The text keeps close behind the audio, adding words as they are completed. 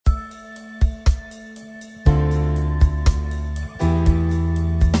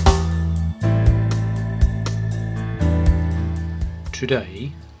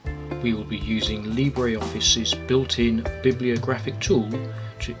Today we will be using LibreOffice's built-in bibliographic tool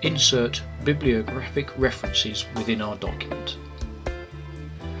to insert bibliographic references within our document.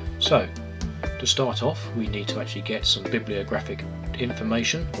 So, to start off, we need to actually get some bibliographic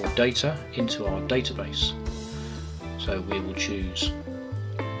information or data into our database. So we will choose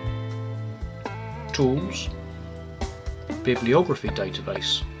Tools, Bibliography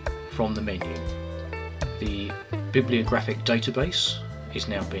Database from the menu. The bibliographic database is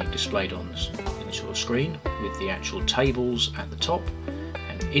now being displayed on your screen with the actual tables at the top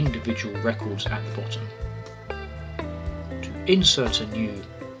and individual records at the bottom. To insert a new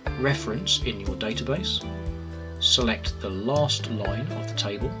reference in your database, select the last line of the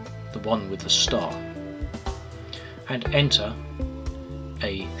table, the one with the star, and enter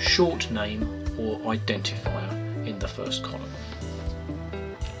a short name or identifier in the first column.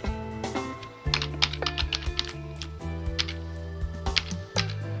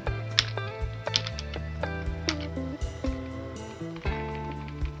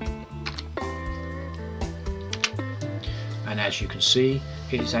 And as you can see,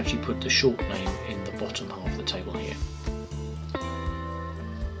 it has actually put the short name in the bottom half of the table here.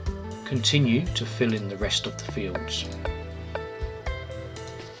 Continue to fill in the rest of the fields.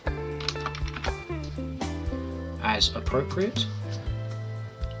 As appropriate,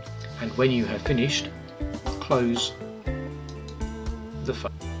 and when you have finished, close the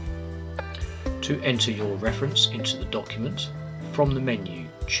file. To enter your reference into the document, from the menu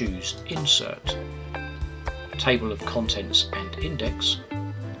choose Insert, Table of Contents and Index,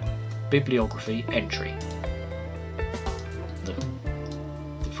 Bibliography Entry.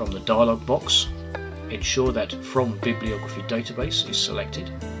 From the dialog box, ensure that From Bibliography Database is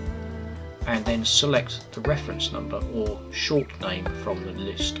selected, and then select the reference number or short name from the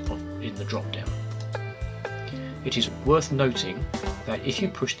list in the drop down. It is worth noting that if you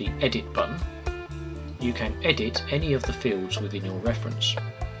push the Edit button, you can edit any of the fields within your reference.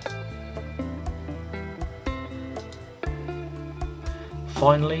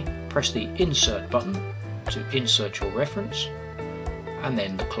 Finally, press the Insert button to insert your reference, and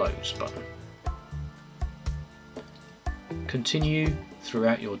then the Close button. Continue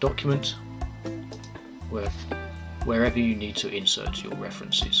throughout your document wherever you need to insert your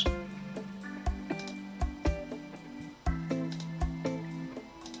references.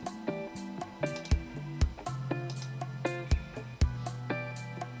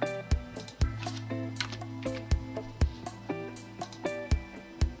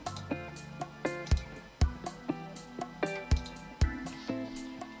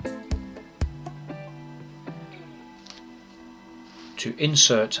 To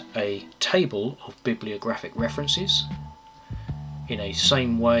insert a table of bibliographic references in a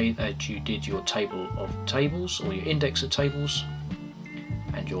same way that you did your table of tables or your index of tables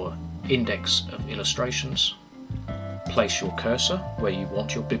and your index of illustrations, place your cursor where you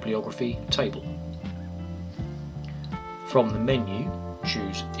want your bibliography table. From the menu,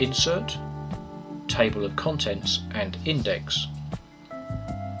 choose Insert, Table of Contents and Index,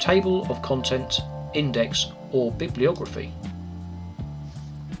 Table of Contents, Index or Bibliography.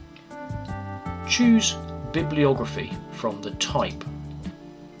 Choose Bibliography from the type.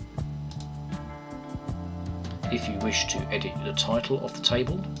 If you wish to edit the title of the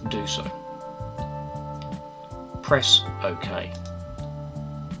table, do so. Press OK.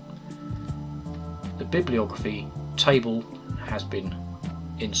 The bibliography table has been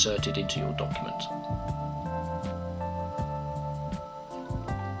inserted into your document.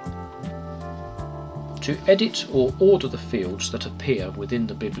 To edit or order the fields that appear within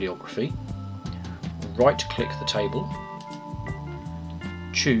the bibliography, right-click the table,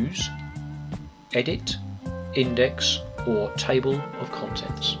 choose Edit, Index or Table of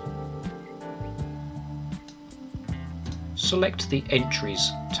Contents. Select the Entries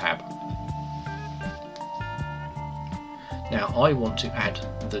tab. Now I want to add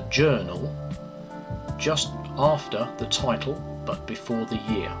the journal just after the title but before the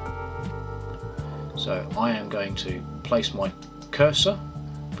year. So I am going to place my cursor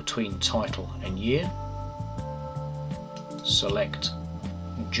between title and year, select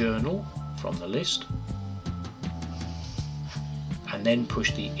Journal from the list, and then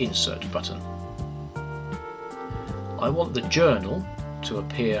push the Insert button. I want the journal to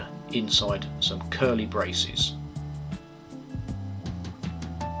appear inside some curly braces.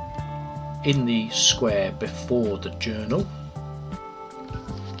 In the square before the journal,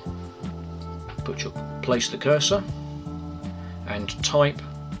 place the cursor and type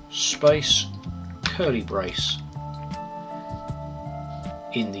space curly brace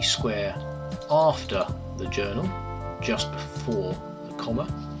in the square after the journal, just before comma,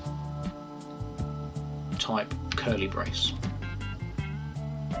 type curly brace.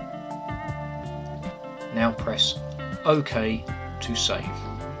 Now press OK to save.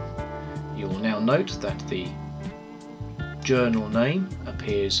 You will now note that the journal name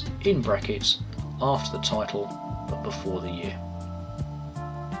appears in brackets after the title but before the year.